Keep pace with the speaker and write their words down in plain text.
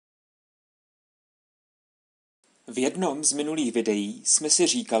V jednom z minulých videí jsme si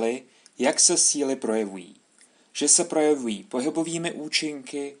říkali, jak se síly projevují. Že se projevují pohybovými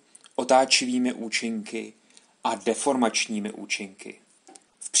účinky, otáčivými účinky a deformačními účinky.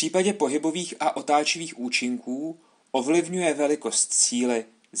 V případě pohybových a otáčivých účinků ovlivňuje velikost síly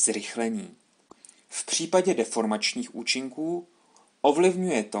zrychlení. V případě deformačních účinků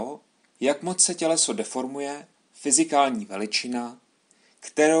ovlivňuje to, jak moc se těleso deformuje, fyzikální veličina,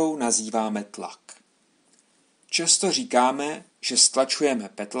 kterou nazýváme tlak. Často říkáme, že stlačujeme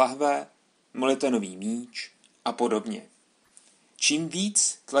PET lahve, molitenový míč a podobně. Čím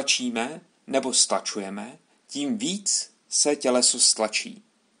víc tlačíme nebo stlačujeme, tím víc se těleso stlačí.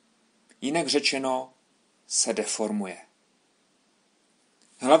 Jinak řečeno, se deformuje.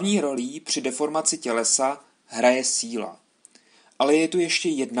 Hlavní rolí při deformaci tělesa hraje síla, ale je tu ještě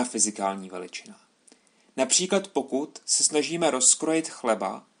jedna fyzikální veličina. Například pokud se snažíme rozkrojit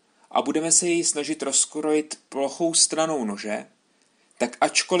chleba a budeme se jej snažit rozkrojit plochou stranou nože, tak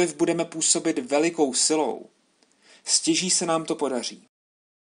ačkoliv budeme působit velikou silou, stěží se nám to podaří.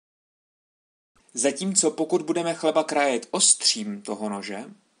 Zatímco pokud budeme chleba krájet ostřím toho nože,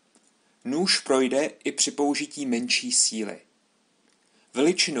 nůž projde i při použití menší síly.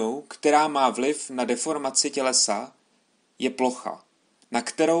 Veličinou, která má vliv na deformaci tělesa, je plocha, na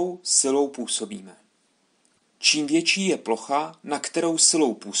kterou silou působíme. Čím větší je plocha, na kterou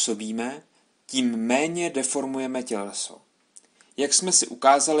silou působíme, tím méně deformujeme těleso. Jak jsme si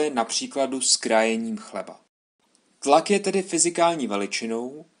ukázali na příkladu s krájením chleba. Tlak je tedy fyzikální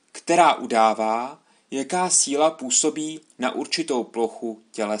veličinou, která udává, jaká síla působí na určitou plochu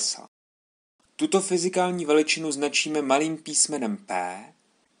tělesa. Tuto fyzikální veličinu značíme malým písmenem P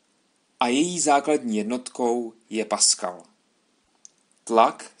a její základní jednotkou je Pascal.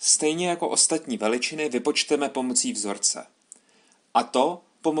 Tlak, stejně jako ostatní veličiny, vypočteme pomocí vzorce. A to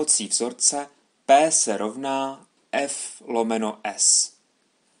pomocí vzorce P se rovná F/S.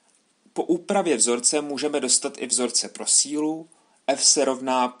 Po úpravě vzorce můžeme dostat i vzorce pro sílu, F se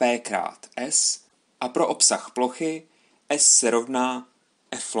rovná P krát S a pro obsah plochy S se rovná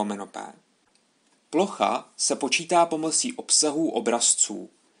F/P. Plocha se počítá pomocí obsahů obrazců,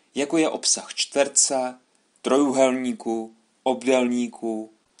 jako je obsah čtverce, trojúhelníku,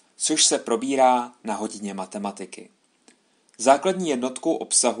 obdélníku, což se probírá na hodině matematiky. Základní jednotkou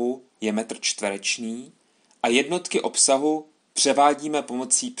obsahu je metr čtvereční a jednotky obsahu převádíme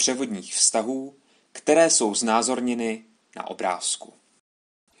pomocí převodních vztahů, které jsou znázorněny na obrázku.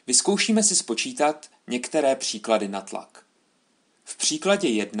 Vyzkoušíme si spočítat některé příklady na tlak. V příkladě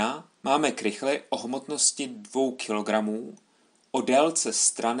 1 máme krychly o hmotnosti 2 kg o délce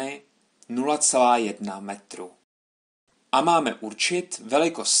strany 0,1 metru. A máme určit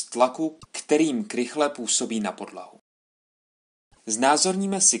velikost tlaku, kterým krychle působí na podlahu.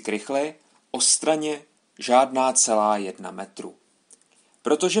 Znázorníme si krychly o straně žádná celá 1 metru.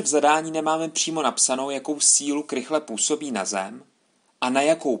 Protože v zadání nemáme přímo napsanou, jakou sílu krychle působí na zem a na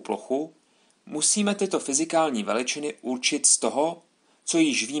jakou plochu, musíme tyto fyzikální veličiny určit z toho, co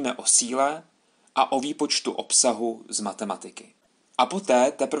již víme o síle a o výpočtu obsahu z matematiky. A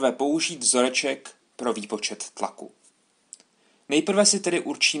poté teprve použít vzoreček pro výpočet tlaku. Nejprve si tedy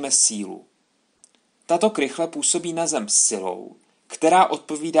určíme sílu. Tato krychle působí na zem silou, která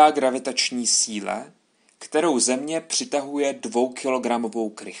odpovídá gravitační síle, kterou Země přitahuje 2kilogramovou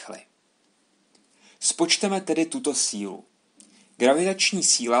krychli. Spočteme tedy tuto sílu. Gravitační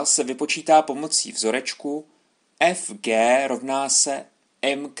síla se vypočítá pomocí vzorečku Fg rovná se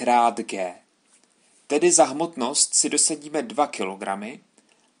m krát g. Tedy za hmotnost si dosadíme 2 kg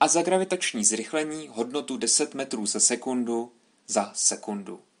a za gravitační zrychlení hodnotu 10 metrů za sekundu za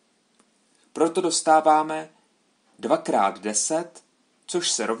sekundu. Proto dostáváme 2 krát 10,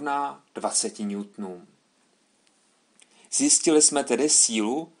 což se rovná 20 newtonům. Zjistili jsme tedy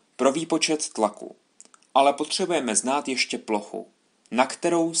sílu pro výpočet tlaku, ale potřebujeme znát ještě plochu, na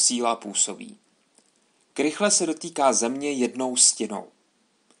kterou síla působí. Krychle se dotýká země jednou stěnou.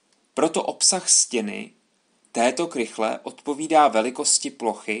 Proto obsah stěny této krychle odpovídá velikosti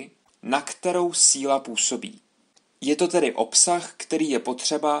plochy, na kterou síla působí. Je to tedy obsah, který je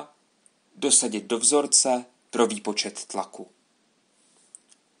potřeba dosadit do vzorce pro výpočet tlaku.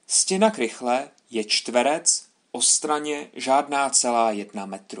 Stěna krychle je čtverec o straně žádná celá 1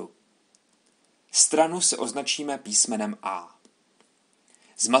 metru. Stranu si označíme písmenem A.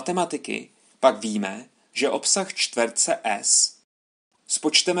 Z matematiky pak víme, že obsah čtverce S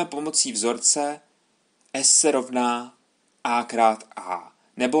spočteme pomocí vzorce S se rovná A krát A,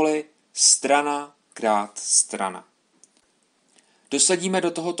 neboli strana krát strana. Dosadíme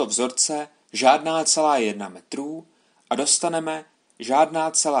do tohoto vzorce žádná celá 1 metrů a dostaneme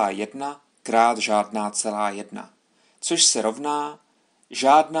žádná celá 1 krát žádná celá 1, což se rovná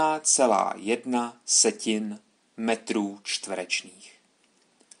žádná celá 1/10 metrů čtverečných.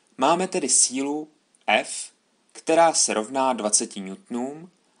 Máme tedy sílu F, která se rovná 20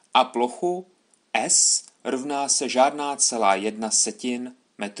 Newtonům a plochu S rovná se žádná celá 1/10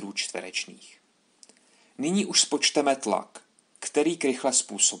 metrů čtverečných. Nyní už spočteme tlak, který krychle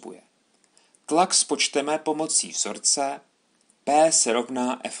způsobuje. Tlak spočteme pomocí vzorce P se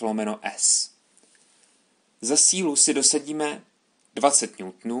rovná F/S. Za sílu si dosadíme 20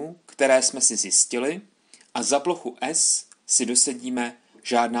 Newtonů, které jsme si zjistili, a za plochu S si dosadíme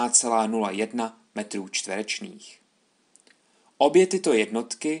žádná celá 0,1 metrů čtverečných. Obě tyto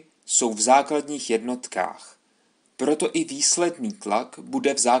jednotky jsou v základních jednotkách, proto i výsledný tlak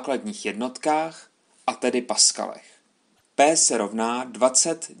bude v základních jednotkách, a tedy paskalech. P se rovná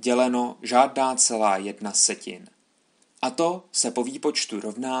 20 děleno žádná celá 1/10. A to se po výpočtu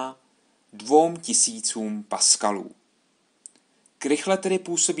rovná 2000 paskalů. Krychle tedy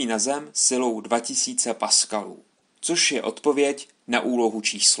působí na Zem silou 2000 paskalů, což je odpověď na úlohu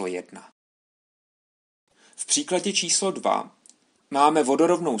číslo 1. V příkladě číslo 2 máme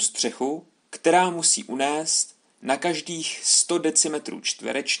vodorovnou střechu, která musí unést na každých 100 decimetrů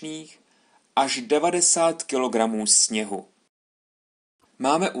čtverečných až 90 kg sněhu.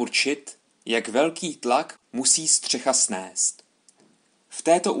 Máme určit, jak velký tlak musí střecha snést. V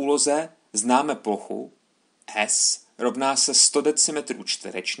této úloze známe plochu S rovná se 100 decimetrů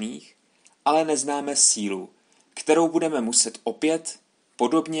čtverečných, ale neznáme sílu, kterou budeme muset opět,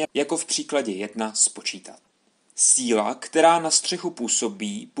 podobně jako v příkladě 1, spočítat. Síla, která na střechu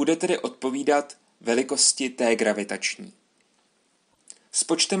působí, bude tedy odpovídat velikosti té gravitační.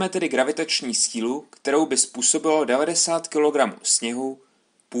 Spočteme tedy gravitační sílu, kterou by způsobilo 90 kg sněhu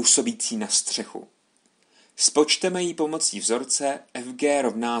působící na střechu. Spočteme ji pomocí vzorce Fg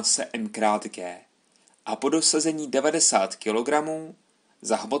rovná se m×g a po dosazení 90 kg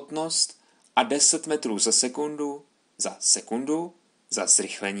za hmotnost a 10 metrů za sekundu za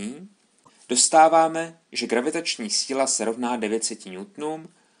zrychlení dostáváme, že gravitační síla se rovná 900 Newtonům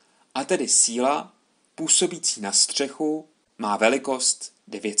a tedy síla působící na střechu má velikost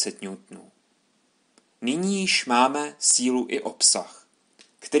 900 Newtonů. Nyní již máme sílu i obsah,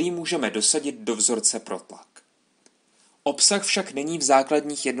 který můžeme dosadit do vzorce pro tlak. Obsah však není v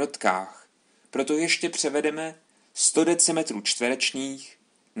základních jednotkách, proto ještě převedeme 100 decimetrů čtverečných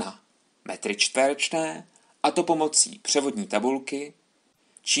na metry čtverečné, a to pomocí převodní tabulky,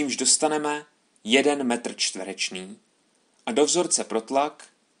 čímž dostaneme 1 metr čtverečný a do vzorce pro tlak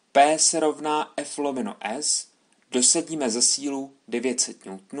P se rovná F/S dosadíme za sílu 900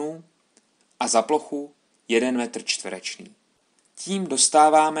 Newtonů a za plochu 1 metr čtverečný. Tím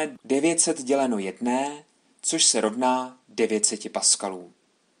dostáváme 900 děleno 1, což se rovná 900 paskalů.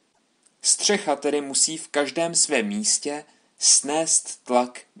 Střecha tedy musí v každém svém místě snést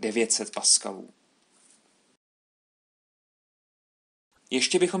tlak 900 paskalů.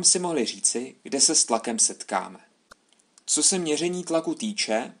 Ještě bychom si mohli říci, kde se s tlakem setkáme. Co se měření tlaku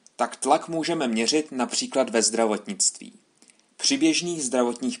týče, tak tlak můžeme měřit například ve zdravotnictví, při běžných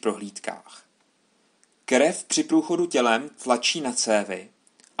zdravotních prohlídkách. Krev při průchodu tělem tlačí na cévy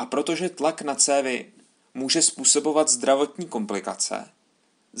a protože tlak na cévy může způsobovat zdravotní komplikace,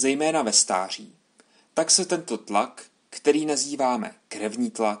 zejména ve stáří, tak se tento tlak, který nazýváme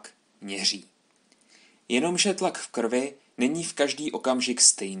krevní tlak, měří. Jenomže tlak v krvi není v každý okamžik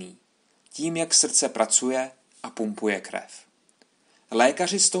stejný, tím jak srdce pracuje a pumpuje krev.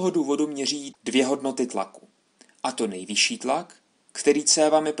 Lékaři z toho důvodu měří 2 hodnoty tlaku, a to nejvyšší tlak, který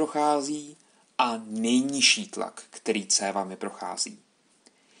cévami prochází, a nejnižší tlak, který cévami prochází.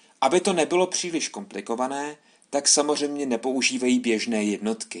 Aby to nebylo příliš komplikované, tak samozřejmě nepoužívají běžné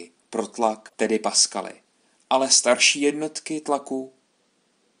jednotky pro tlak, tedy paskaly, ale starší jednotky tlaku,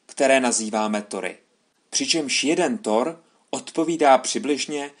 které nazýváme tory. Přičemž jeden tor odpovídá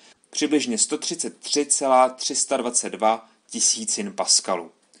přibližně 133,322 tisícin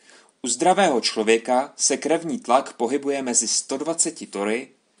paskalů. U zdravého člověka se krevní tlak pohybuje mezi 120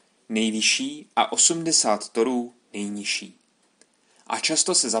 tory nejvyšší a 80 torů nejnižší. A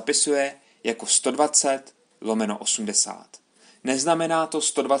často se zapisuje jako 120/80. Neznamená to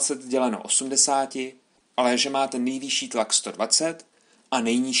 120 děleno 80, ale že máte nejvyšší tlak 120 a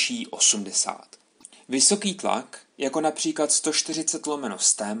nejnižší 80. Vysoký tlak, jako například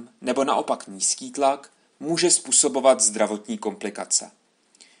 140/100 nebo naopak nízký tlak, může způsobovat zdravotní komplikace.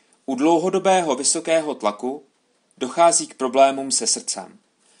 U dlouhodobého vysokého tlaku dochází k problémům se srdcem,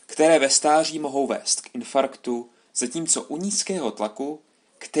 které ve stáří mohou vést k infarktu, zatímco u nízkého tlaku,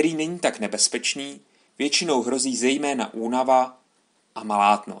 který není tak nebezpečný, většinou hrozí zejména únava a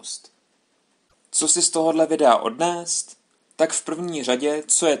malátnost. Co si z tohohle videa odnést? Tak v první řadě,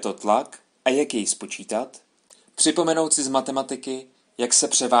 co je to tlak a jak jej spočítat, připomenout si z matematiky, jak se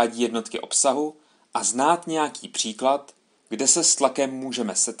převádí jednotky obsahu a znát nějaký příklad, kde se s tlakem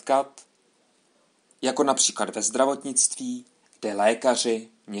můžeme setkat, jako například ve zdravotnictví, kde lékaři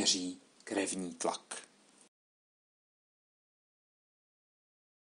měří krevní tlak.